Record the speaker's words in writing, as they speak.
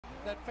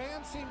that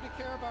fans seem to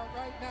care about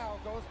right now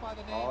goes by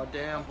the name. Oh,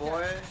 damn,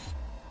 boy.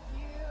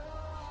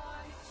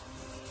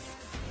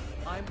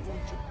 I'm going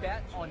to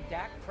bet on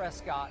Dak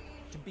Prescott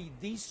to be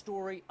the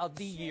story of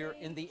the year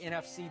in the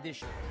NFC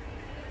this year.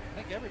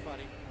 I think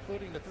everybody,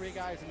 including the three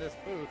guys in this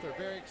booth, are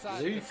very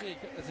excited to see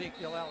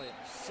Ezekiel Elliott.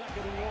 2nd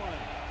and 1.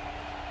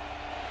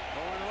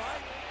 Going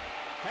right.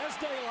 Has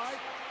daylight.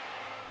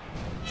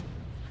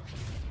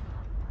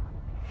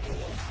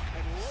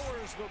 And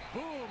lowers the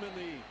boom in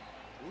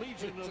the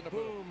Legion of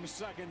Boom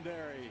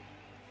secondary.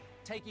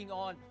 Taking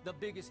on the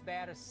biggest,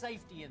 baddest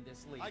safety in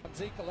this league.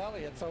 Ezekiel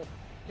Elliott, so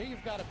here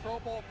you've got a Pro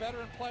Bowl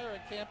veteran player in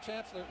Camp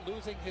Chancellor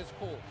losing his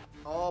cool.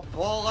 Oh,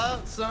 ball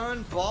out,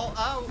 son. Ball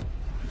out.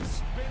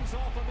 Spins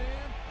off a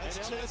man. That's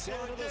and Chancellor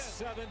down to the again.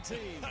 17.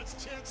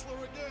 That's Chancellor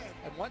again.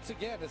 And once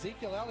again,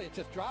 Ezekiel Elliott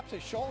just drops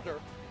his shoulder,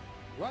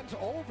 runs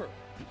over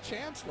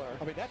Chancellor.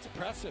 I mean, that's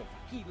impressive.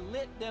 He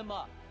lit them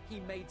up. He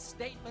made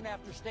statement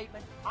after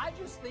statement. I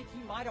just think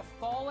he might have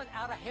fallen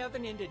out of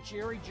heaven into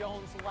Jerry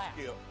Jones' lap.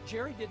 Yeah.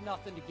 Jerry did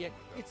nothing to get.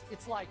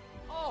 It's like,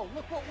 oh,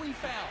 look what we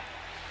found.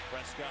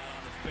 Prescott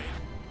on the fake.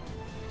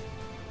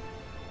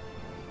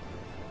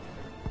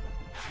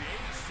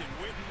 Chase and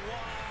Witten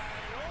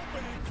wide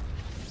open.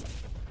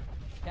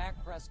 Dak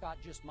Prescott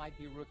just might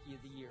be Rookie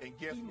of the Year. And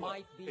guess he what?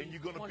 might be and you're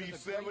going to one be of the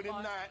 7 great and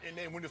 9, ones. and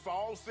then when it's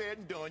all said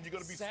and done, you're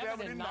going to be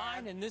 7 and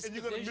 9, in this and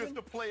you're going to miss division?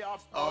 the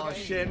playoffs. Oh,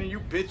 Shannon, you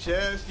bitch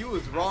ass. You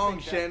was wrong,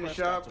 Shannon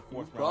Sharp.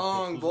 You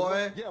wrong,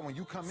 boy. Yeah, when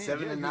you come in,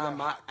 7 and 9,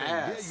 my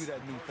ass. you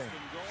that new thing.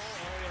 Goal,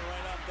 Elliott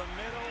right up the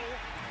middle,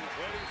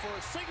 waiting for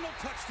a signal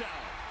touchdown.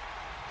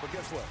 But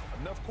guess what?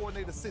 Enough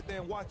coordinators sit there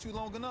and watch you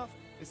long enough,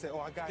 they say,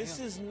 oh, I got This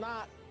him. is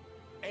not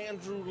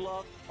Andrew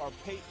Luck or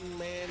Peyton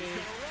Manning.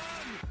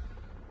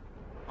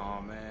 Oh,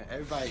 man.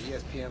 Everybody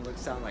at ESPN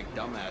sound like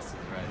dumbasses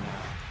right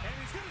now. And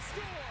he's going to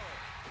score.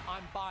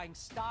 I'm buying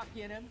stock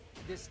in him.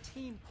 This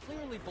team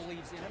clearly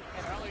believes in him.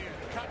 And Elliott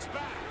cuts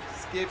back.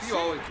 Skip, you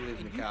always believe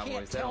in and the you Cowboys.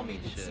 can't That tell don't me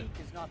mean that shit. Zeke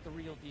is not the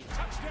real deal.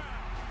 Touchdown.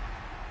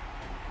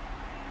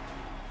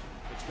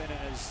 It's been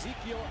an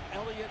Ezekiel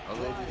Elliott.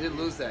 Although they did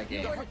lose that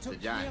game, It the took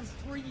Giants.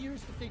 him 3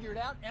 years to figure it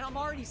out, and I'm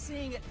already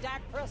seeing it.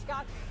 Dak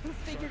Prescott, who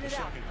figured it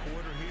out. Second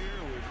quarter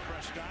here with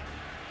Prescott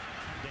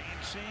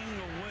dancing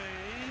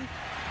away,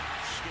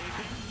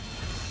 escaping.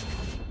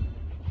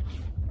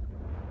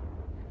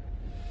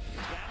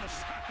 Down the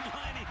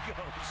sideline he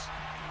goes.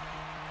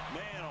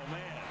 Man, oh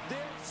man. Their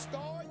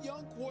star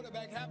young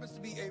quarterback happens to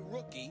be a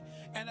rookie,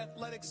 an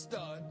athletic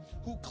stud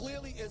who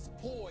clearly is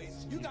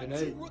poised. You got Even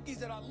two eight. rookies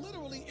that are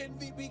literally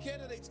MVP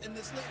candidates in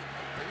this league.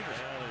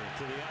 Elliott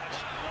to the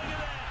outside.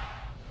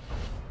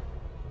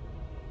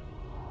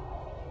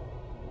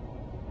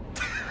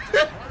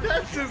 Look at that.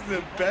 That's just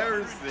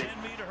embarrassing.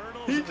 10-meter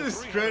hurdles He and the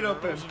just 300 straight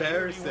up hurdles, and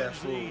embarrassed he that wins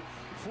fool.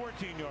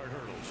 the 14-yard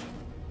hurdles.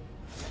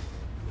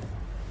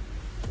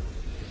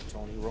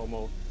 Tony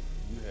Romo,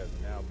 you have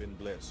now been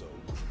Bledsoe.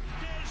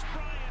 Dez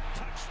Bryant,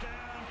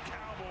 touchdown,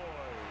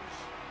 Cowboys.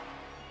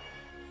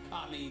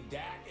 I mean,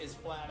 Dak is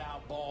flat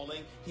out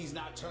balling. He's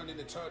not turning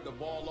to turn the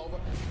ball over.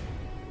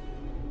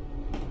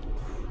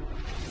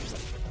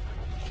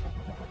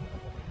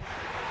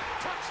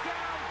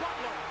 Touchdown,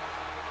 Butler.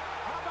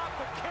 How about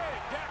the kid,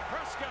 Dak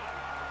Prescott?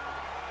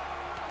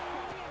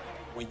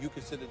 When you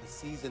consider the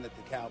season that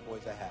the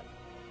Cowboys are having,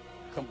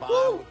 combined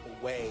Woo! with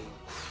the way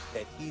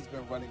that he's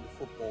been running the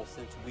football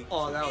since week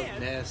Oh, 2. that was And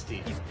nasty.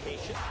 He's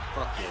patient,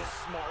 Fuck is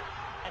yeah. smart,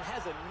 and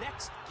has a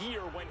next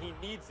gear when he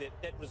needs it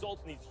that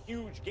results in these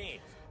huge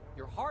gains.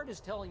 Your heart is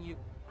telling you,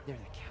 they're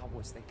the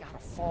Cowboys. They gotta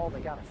fall. They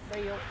gotta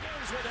fail.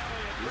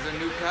 These are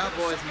new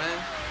Cowboys, man.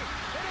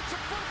 And it's a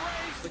foot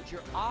race. But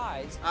your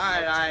eyes.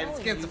 Alright, are alright. It's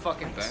telling against the you,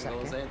 fucking wait a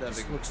Bengals. second, Ain't that this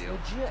big of a looks deal.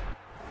 legit.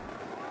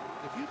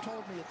 If you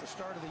told me at the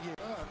start of the year,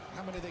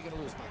 how many are they going to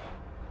lose by?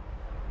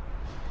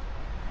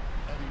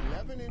 At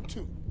 11 and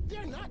 2.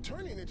 They're not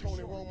turning to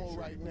Tony Romo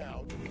right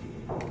now.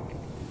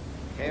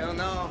 Hell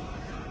no.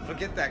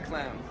 Forget that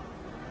clown.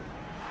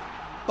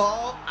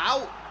 Ball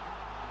out.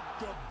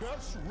 The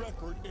best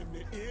record in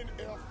the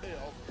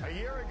NFL. A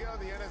year ago,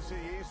 the NFC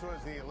East was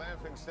the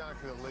laughingstock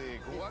of the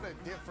league. What a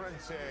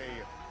difference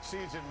a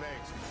season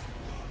makes.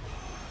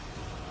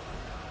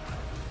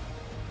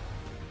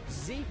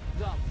 Zeke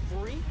the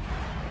freak.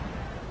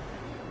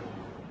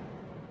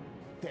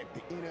 That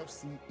the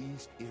NFC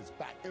East is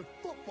back and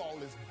football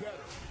is better.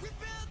 We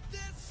built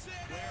this city.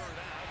 Clear it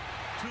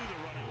out to the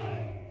running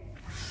back.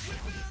 We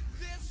built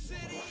this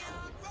city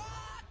on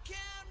rock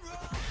and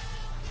roll.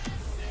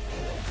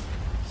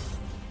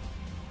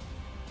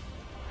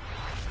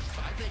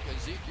 I think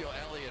Ezekiel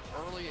Elliott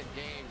early in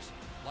games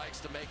likes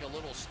to make a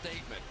little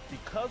statement.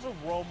 Because of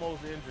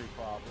Romo's injury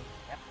problem,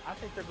 I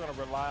think they're going to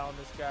rely on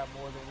this guy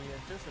more than we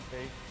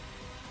anticipate.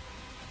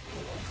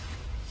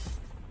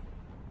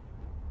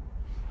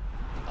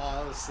 Oh,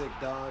 that was sick,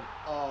 dog.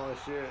 Oh,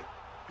 shit.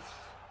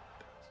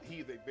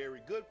 He's a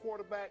very good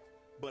quarterback,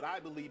 but I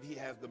believe he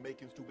has the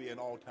makings to be an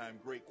all-time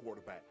great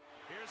quarterback.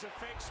 Here's a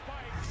fake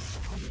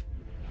spike.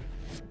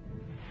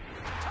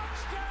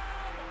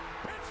 Touchdown,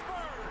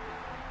 Pittsburgh.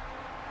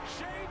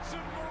 Shades of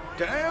Marie.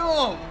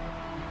 Damn.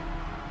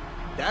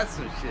 That's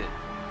some shit.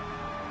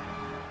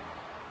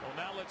 Well,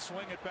 now let's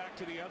swing it back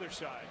to the other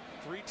side.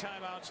 3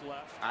 timeouts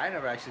left. I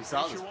never actually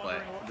saw this play,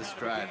 this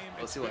drive.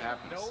 Let's see what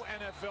happens. No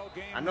NFL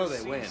game I know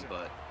they win,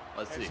 but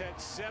let's see. Has had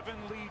 7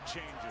 lead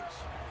changes.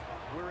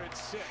 We're at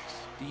 6.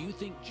 Do you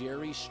think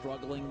Jerry's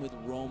struggling with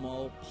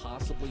Romo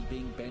possibly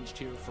being benched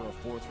here for a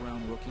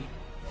 4th-round rookie?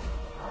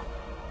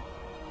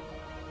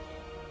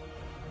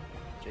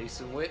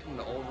 Jason Witten,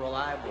 old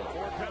reliable.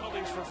 4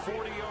 penalties for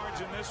 40 yards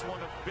in this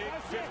one. A big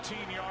 15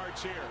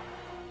 yards here.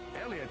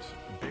 Elliott's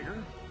bigger,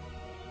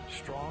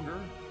 stronger,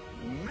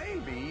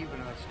 maybe even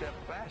a step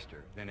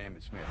faster than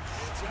Emmitt Smith.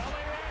 It's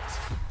Elliott!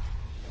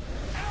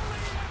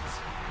 Elliott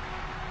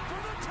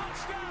for the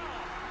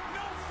touchdown!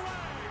 No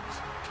flags!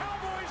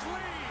 Cowboys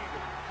lead!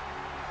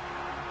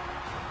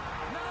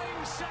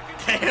 9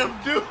 seconds. Damn,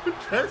 dude,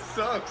 that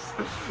sucks.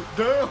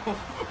 Damn.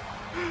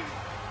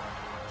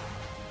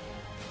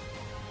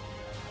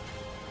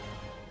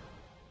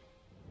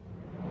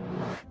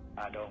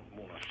 I don't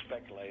want to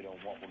speculate on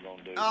what we're going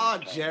to do. Oh,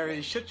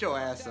 Jerry, shut your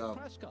ass Dak up.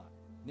 Prescott.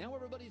 Now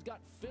everybody's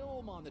got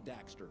film on the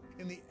Dakster.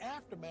 In the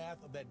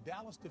aftermath of that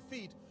Dallas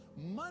defeat,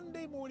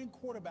 Monday morning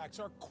quarterbacks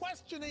are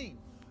questioning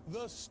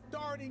the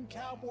starting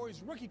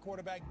Cowboys rookie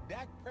quarterback,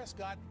 Dak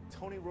Prescott.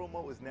 Tony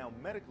Romo is now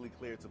medically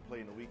cleared to play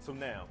in the week. So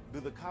now, do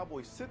the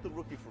Cowboys sit the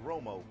rookie for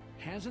Romo?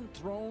 Hasn't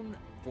thrown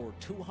for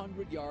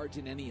 200 yards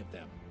in any of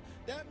them.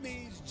 That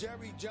means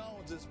Jerry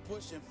Jones is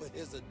pushing for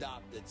his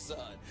adopted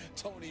son,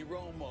 Tony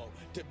Romo,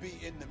 to be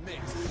in the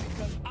mix.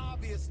 Because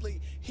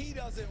obviously he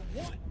doesn't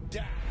want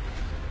Dak.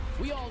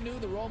 We all knew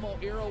the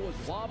Romo era was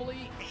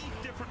wobbly. 8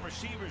 different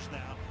receivers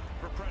now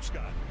for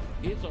Prescott.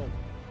 It's over.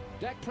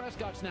 Dak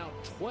Prescott's now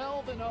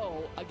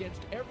 12-0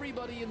 against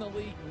everybody in the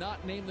league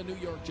not named the New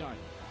York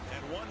Giants.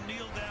 And one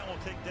kneel down will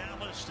take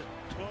Dallas to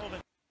 12.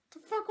 The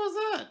fuck was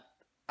that?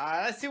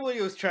 I see what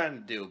he was trying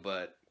to do,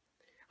 but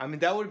I mean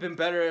that would have been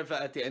better if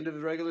at the end of the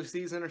regular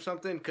season or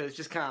something, because it's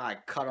just kind of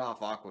like cut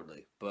off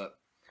awkwardly. But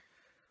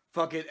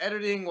fuck it,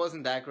 editing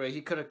wasn't that great.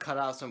 He could have cut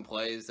out some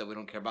plays that we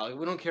don't care about.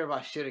 We don't care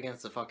about shit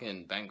against the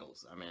fucking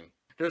Bengals. I mean,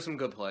 there's some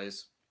good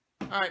plays.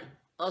 All right,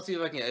 I'll see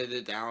if I can edit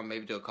it down,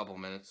 maybe do a couple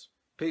minutes.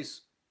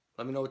 Peace.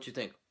 Let me know what you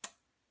think.